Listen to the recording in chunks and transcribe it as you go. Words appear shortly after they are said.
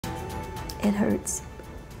It hurts.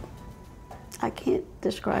 I can't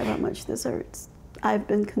describe how much this hurts. I've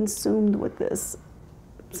been consumed with this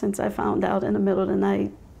since I found out in the middle of the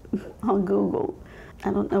night on Google.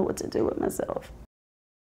 I don't know what to do with myself.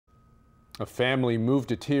 A family moved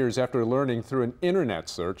to tears after learning through an internet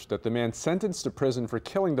search that the man sentenced to prison for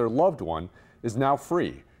killing their loved one is now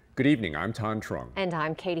free. Good evening, I'm Tan Trung. And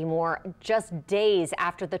I'm Katie Moore. Just days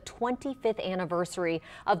after the 25th anniversary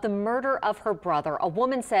of the murder of her brother, a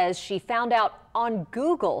woman says she found out on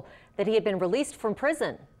Google that he had been released from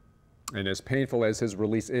prison. And as painful as his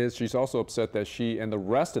release is, she's also upset that she and the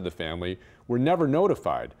rest of the family were never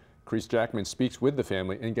notified. Chris Jackman speaks with the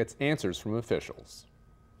family and gets answers from officials.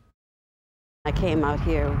 I came out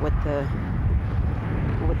here with the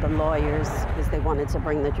lawyers because they wanted to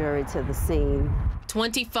bring the jury to the scene.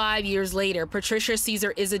 25 years later, Patricia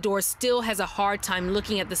Cesar Isidore still has a hard time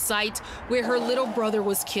looking at the site where her little brother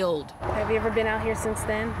was killed. Have you ever been out here since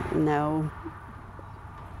then?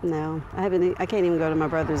 No, I haven't. I can't even go to my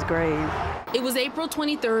brother's grave. It was April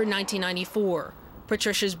 23rd, 1994.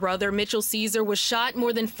 Patricia's brother, Mitchell Cesar, was shot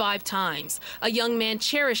more than 5 times, a young man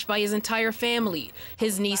cherished by his entire family.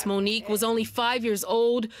 His niece, Monique, was only 5 years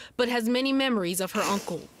old, but has many memories of her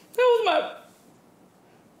uncle. That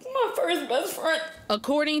was my first best friend.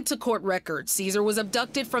 According to court records, Cesar was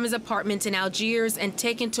abducted from his apartment in Algiers and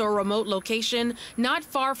taken to a remote location not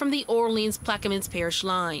far from the Orleans-Plaquemines Parish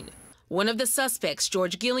line. One of the suspects,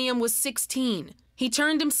 George Gilliam, was 16. He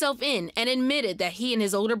turned himself in and admitted that he and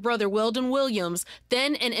his older brother, Weldon Williams,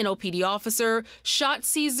 then an NOPD officer, shot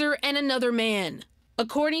Cesar and another man.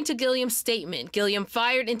 According to Gilliam's statement, Gilliam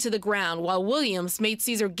fired into the ground while Williams made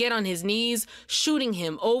Cesar get on his knees, shooting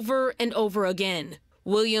him over and over again.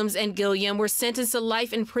 Williams and Gilliam were sentenced to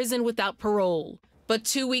life in prison without parole. But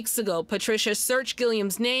 2 weeks ago, Patricia searched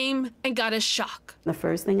Gilliam's name and got a shock. The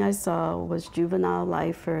first thing I saw was juvenile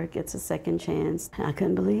lifer gets a second chance. I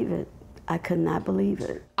couldn't believe it. I could not believe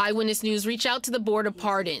it. Eyewitness News reached out to the Board of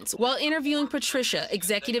Pardons. While interviewing Patricia,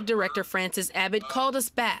 Executive Director Francis Abbott called us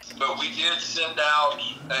back. But we did send out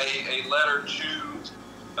a letter to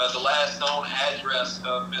the last known address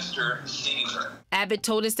of Mr. Cesar. Abbott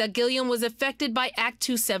told us that Gilliam was affected by Act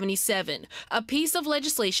 277, a piece of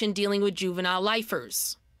legislation dealing with juvenile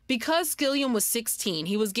lifers. Because Gilliam was 16,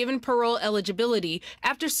 he was given parole eligibility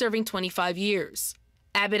after serving 25 years.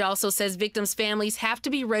 Abbott also says victims' families have to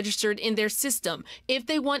be registered in their system if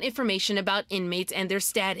they want information about inmates and their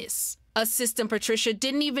status, a system Patricia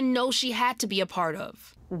didn't even know she had to be a part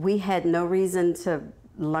of. We had no reason to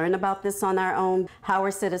learn about this on our own. How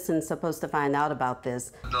are citizens supposed to find out about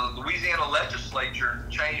this? The Louisiana legislature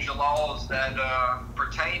changed the laws that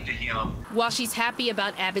pertain to him. While she's happy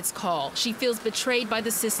about Abbott's call, she feels betrayed by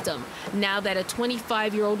the system now that a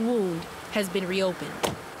 25-year-old wound has been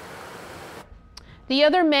reopened. The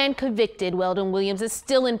other man convicted, Weldon Williams, is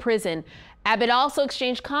still in prison. Abbott also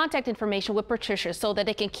exchanged contact information with Patricia so that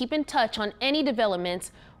they can keep in touch on any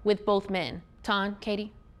developments with both men. Tan,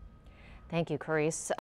 Katie? Thank you, Carice.